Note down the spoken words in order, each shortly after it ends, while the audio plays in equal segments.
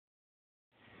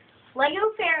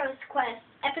Lego Pharaoh's Quest,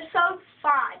 Episode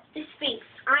 5, The Sphinx.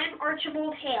 I'm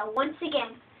Archibald Hale, once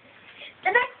again.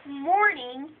 The next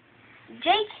morning,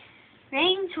 Jake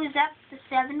Raines was at the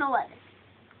 7-Eleven.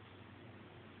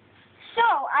 So,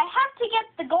 I have to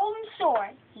get the golden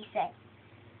sword, he said.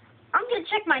 I'm going to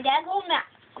check my dad's old map.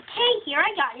 Okay, here,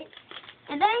 I got it.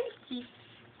 And then he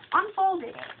unfolded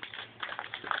it.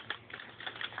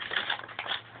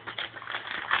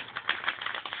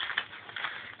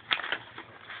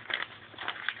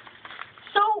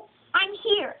 So, I'm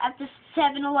here at the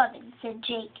 7-Eleven, said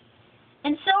Jake.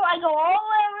 And so I go all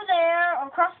the way over there,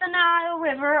 across the Nile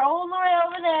River, all the way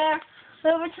over there,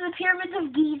 over to the pyramids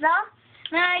of Giza.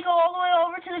 Then I go all the way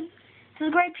over to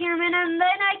the Great Pyramid, and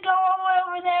then I go all the way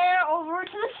over there, over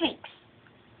to the Sphinx.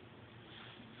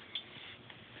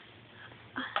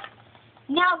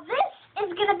 Now this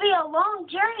is going to be a long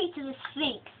journey to the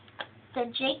Sphinx,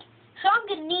 said Jake, so I'm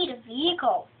going to need a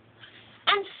vehicle.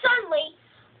 And suddenly,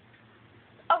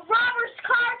 a robber's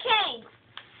car came.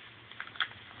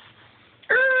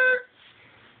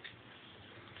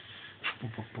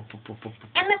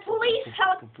 And the police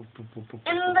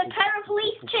and the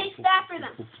police chased after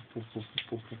them.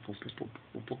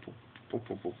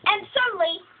 And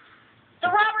suddenly, the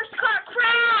robber's car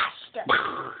crashed.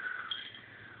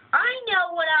 I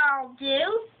know what I'll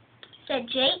do, said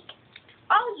Jake.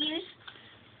 I'll use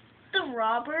the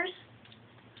robber's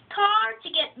car to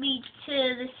get me to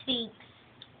the Sphinx.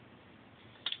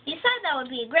 He said that would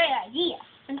be a great idea.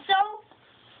 And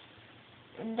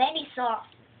then he saw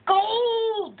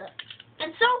gold.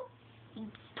 And so he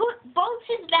put both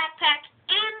his backpack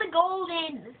and the gold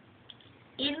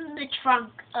in the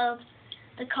trunk of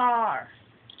the car.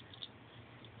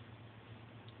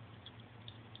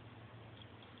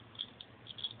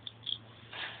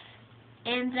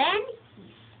 And then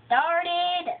he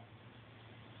started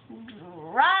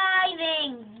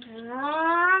driving.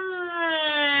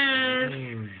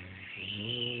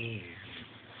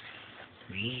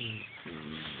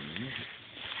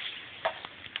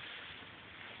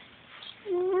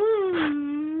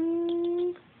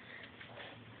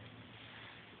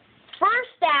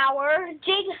 First hour,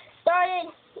 Jake started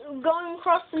going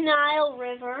across the Nile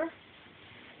River.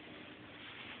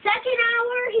 Second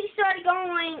hour, he started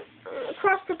going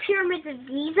across the pyramids of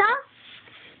Giza.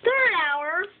 Third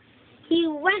hour, he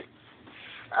went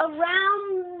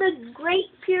around the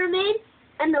Great Pyramid.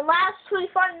 And the last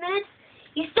 25 minutes,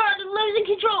 he started losing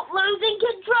control,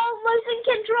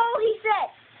 he said.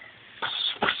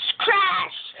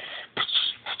 Crash!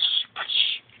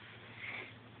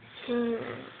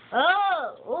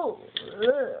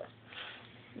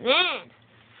 Man.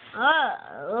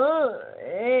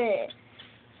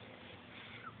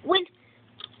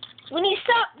 When he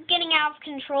stopped getting out of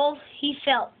control, he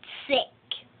felt sick.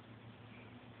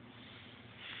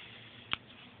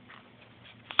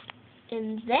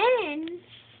 And then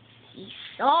he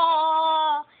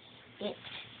saw it,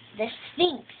 the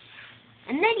Sphinx.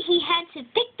 And then he had to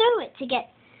pick through it to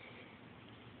get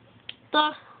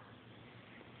the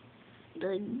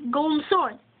golden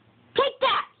sword. Take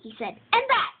that, he said, and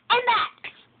that, and that.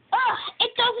 Ugh,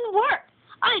 it doesn't work.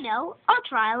 I know, I'll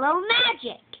try a little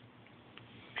magic.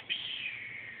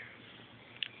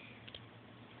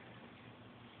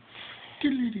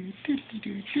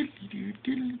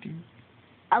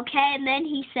 Okay, and then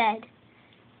he said,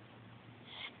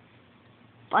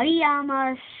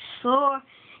 Spadiamas, for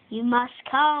you must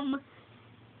come.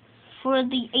 For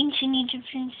the ancient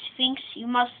Egyptian Sphinx, you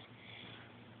must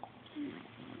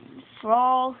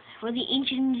fall. For the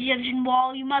ancient Egyptian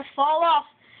wall, you must fall off.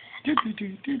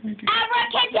 Abracadabra,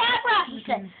 he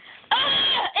said.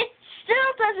 It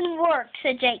still doesn't work,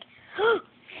 said Jake.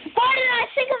 Why did I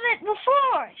think of it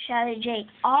before? Shouted Jake.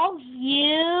 I'll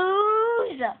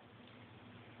use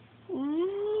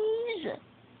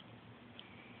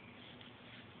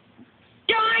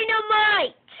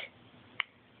dynamite.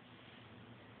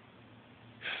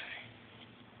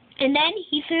 And then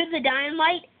he threw the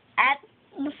dynamite at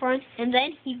the front, and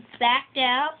then he backed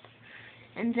out,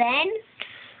 and then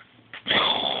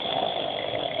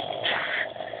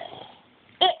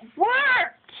it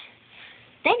worked.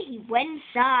 Then he went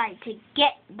inside to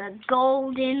get the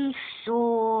golden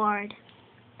sword.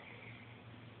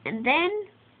 And then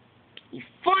he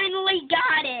finally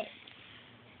got it.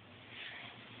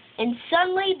 And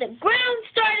suddenly the ground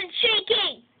started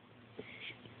shaking.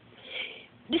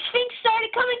 The Sphinx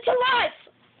started coming to life.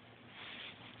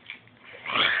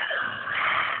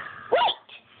 Wait,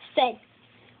 said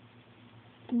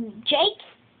Jake.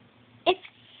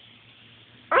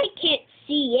 I can't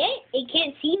see it. It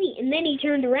can't see me. And then he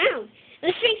turned around.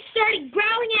 And the Sphinx started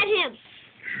growling at him.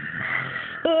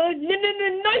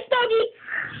 Nice dog,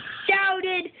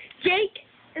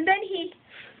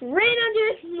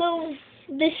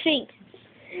 Sphinx.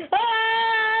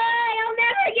 You'll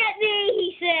never get me,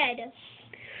 he said.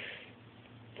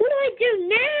 What do I do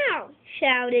now?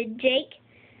 Shouted Jake.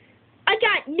 I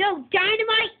got no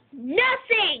dynamite,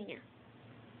 nothing.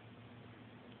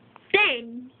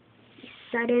 Then he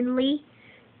suddenly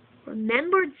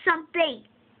remembered something.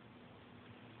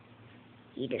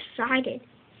 He decided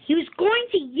he was going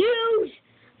to use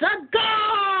the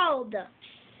gold.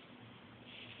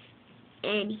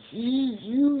 And he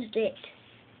used it.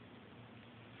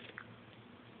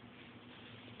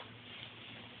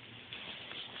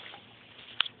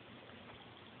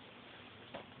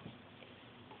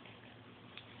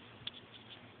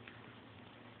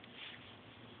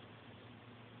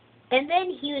 And then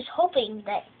he was hoping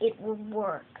that it would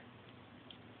work.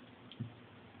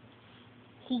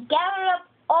 He gathered up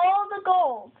all the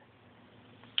gold.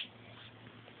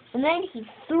 And then he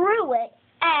threw it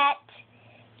at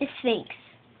the Sphinx.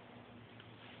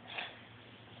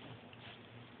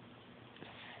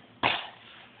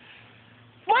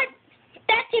 What?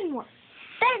 That didn't work.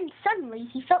 Then suddenly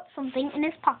he felt something in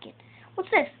his pocket.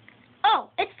 What's this? Oh,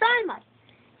 it's dynamite.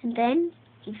 And then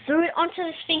he threw it onto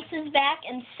the Sphinx's back,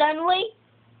 and suddenly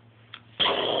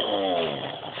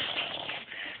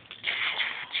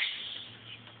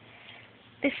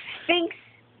the Sphinx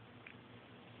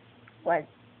was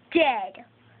dead.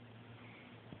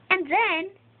 And then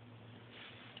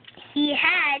he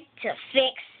had to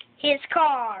fix his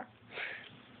car.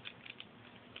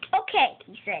 Okay,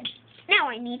 he said. Now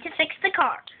I need to fix the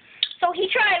car. So he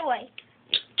tried away.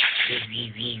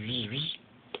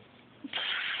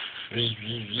 He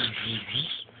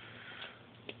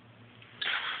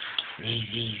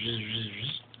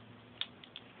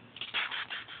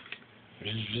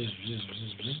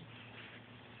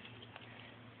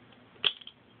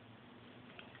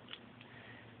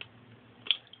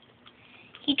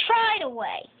tried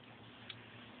away.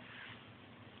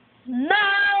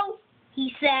 No,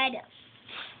 he said.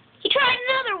 He tried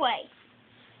another way.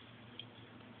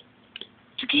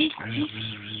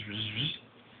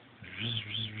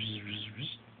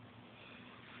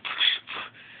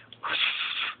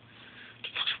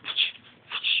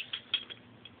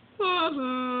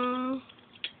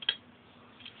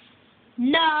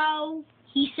 No,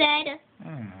 he said.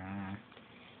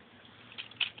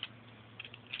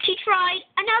 He tried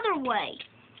another way.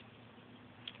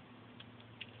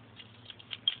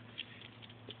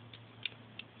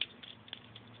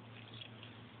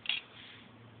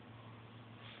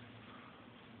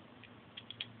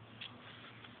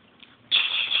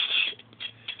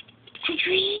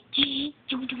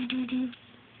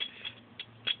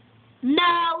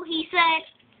 No, he said.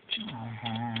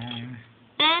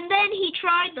 And then he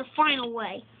tried the final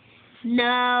way.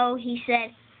 No, he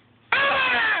said.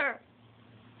 Arr!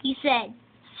 He said,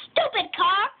 stupid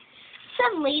car!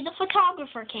 Suddenly the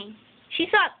photographer came. She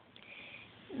thought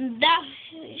that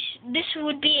this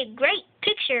would be a great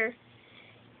picture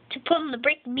to put on the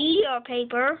brick media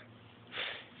paper.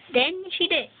 Then she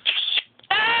did.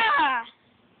 Ah!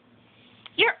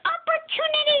 Your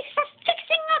opportunities for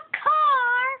fixing a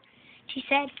car, she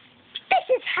said. This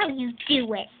is how you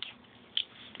do it.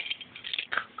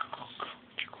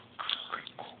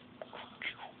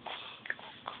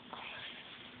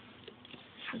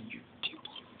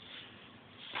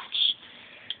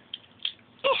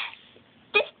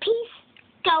 This piece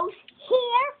goes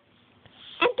here,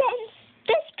 and then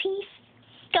this piece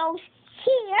goes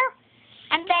here,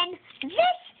 and then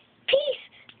this piece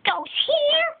goes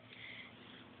here,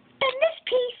 then this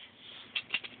piece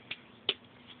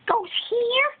goes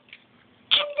here,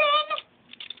 and then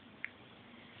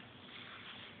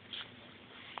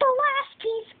the last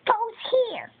piece goes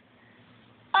here.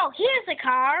 Oh, here's the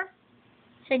car,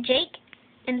 said Jake,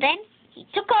 and then he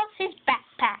took off his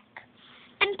backpack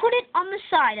and put it on the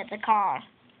side of the car.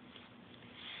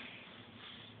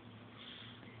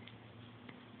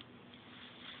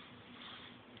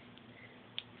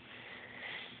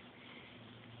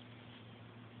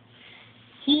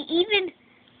 He even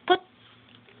got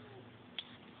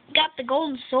the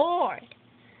golden sword.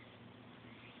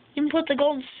 He put the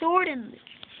golden sword in.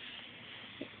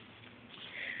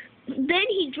 Then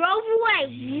he drove away.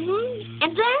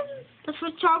 And then the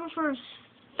photographers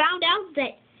found out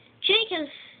that Jake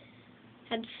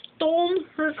had stolen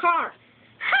her car.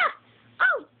 Ha!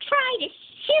 I'll try to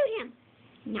shoot him.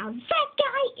 Now that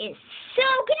guy is so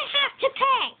gonna have to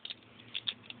pay.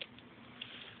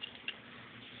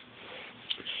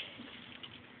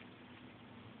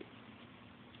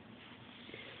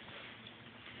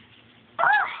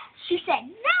 Oh, she said,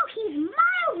 now he's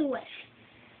miles away.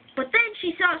 But then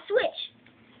she saw a switch.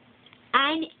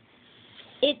 And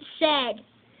it said,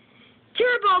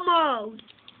 turbo mode.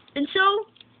 And so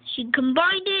she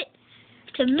combined it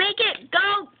to make it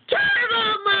go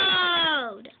turbo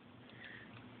mode.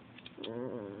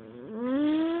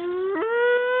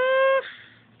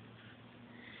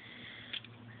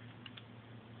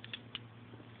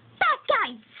 That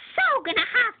guy's so gonna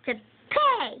have to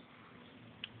pay.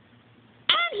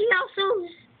 And he also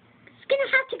is gonna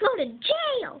have to go to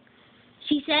jail,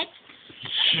 she said.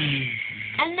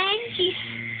 And then she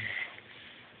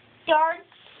started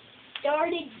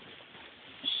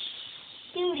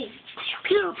shooting.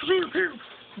 Pew, pew, pew.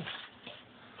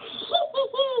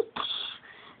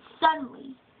 Suddenly,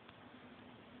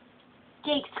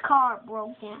 Jake's car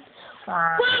broke down.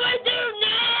 What do I do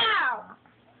now?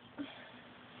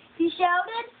 He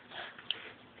shouted.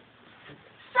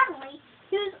 Suddenly,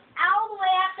 he was all the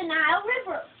way up the Nile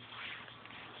River.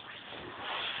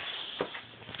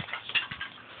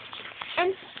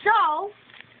 And so,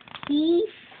 he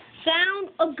found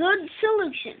a good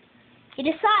solution. He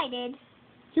decided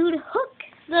he would hook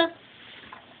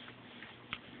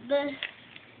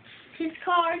his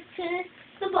car to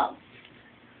the boat.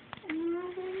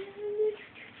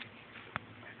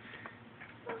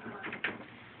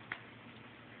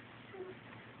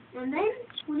 And then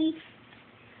when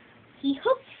he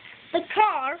hooked the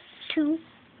car to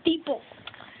the boat.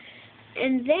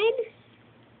 And then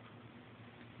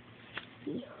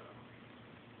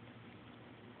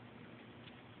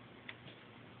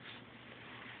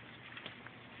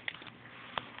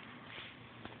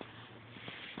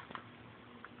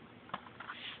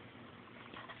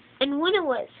when it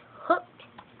was hooked,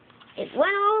 it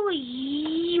went all the way.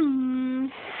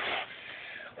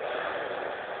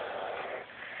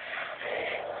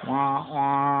 Wah,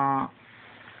 wah.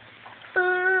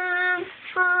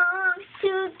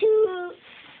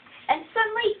 And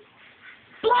suddenly,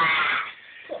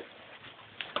 blast!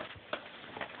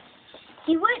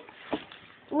 He went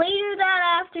later that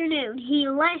afternoon. He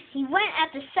went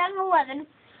at the 7-Eleven,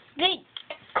 big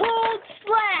cold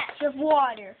splash of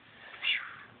water.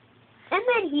 And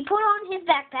then he put on his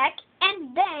backpack,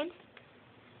 and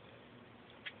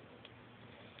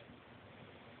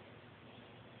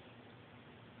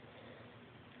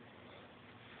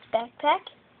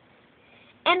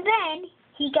then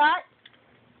he got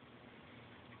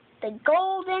the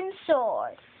golden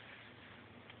sword.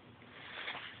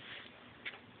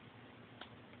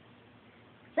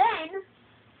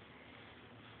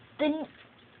 Then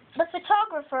the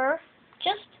photographer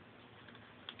just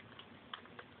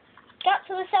got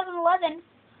to the 7-Eleven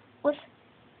with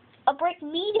a brick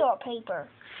meteor paper.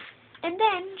 And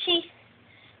then she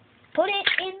put it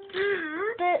in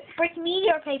the brick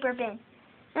meteor paper bin.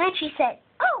 And then she said,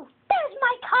 "Oh, there's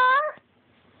my car.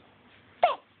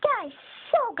 That guy's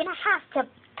so gonna have to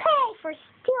pay for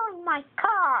stealing my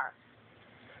car."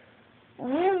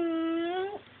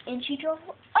 And she drove.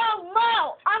 "Oh,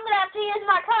 no, I'm gonna have to use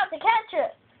my car to catch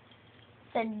it,"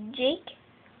 said Jake.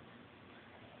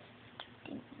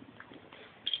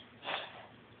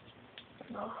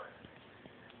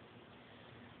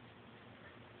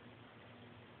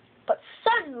 But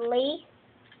suddenly,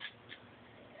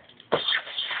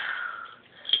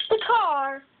 the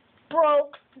car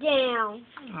broke down.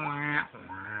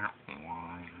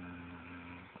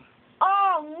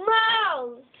 "Oh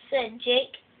no," said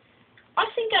Jake. "I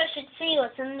think I should see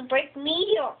what's in the brick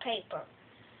meteor paper.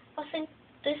 I think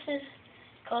this is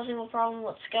causing a problem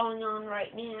with what's going on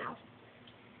right now."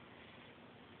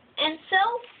 And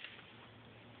so,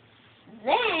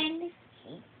 then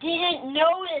he didn't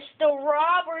notice the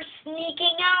robbers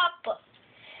sneaking up.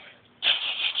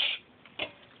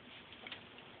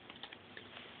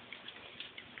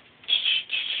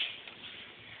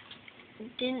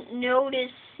 Didn't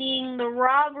notice seeing the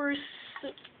robbers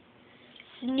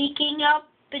sneaking up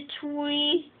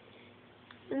between.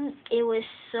 It was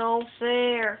so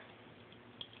fair.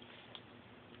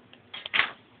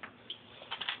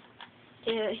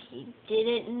 He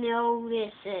didn't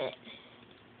notice it.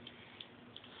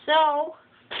 So,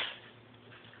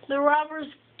 the robbers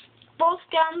both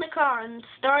got in the car and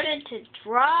started to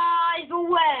drive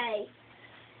away.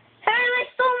 "Hey, they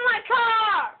stole my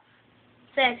car!"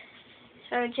 said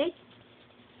Jake.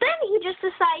 Then he just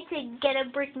decided to get a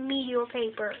brick meteor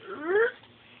paper.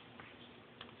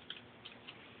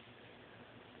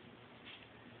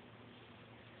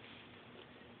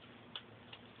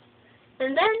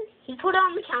 And then he put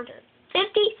on the counter.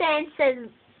 50 cents, says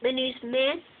the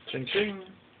newsman. Ching ching.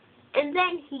 And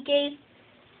then he gave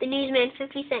the newsman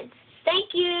 50 cents.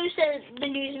 "Thank you," said the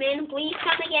newsman. "Please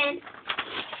come again."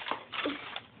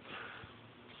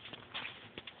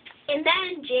 And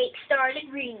then Jake started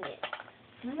reading it.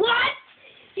 What?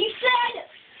 He said,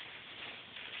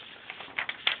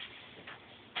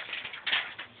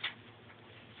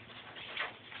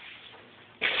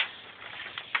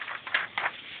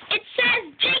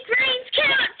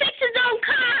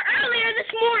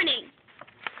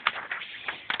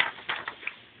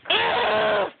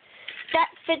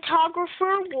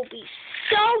 photographer will be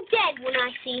so dead when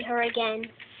I see her again,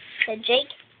 said Jake.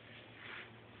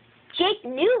 Jake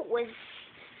knew it was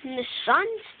when the sun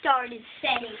started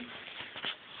setting.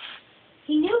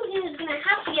 He knew he was going to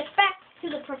have to get back to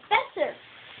the professor.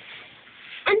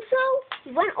 And so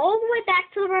he went all the way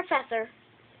back to the professor.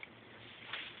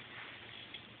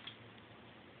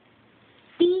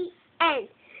 The end.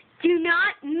 Do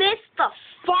not miss the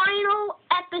final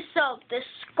episode, the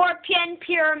Scorpion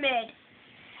Pyramid.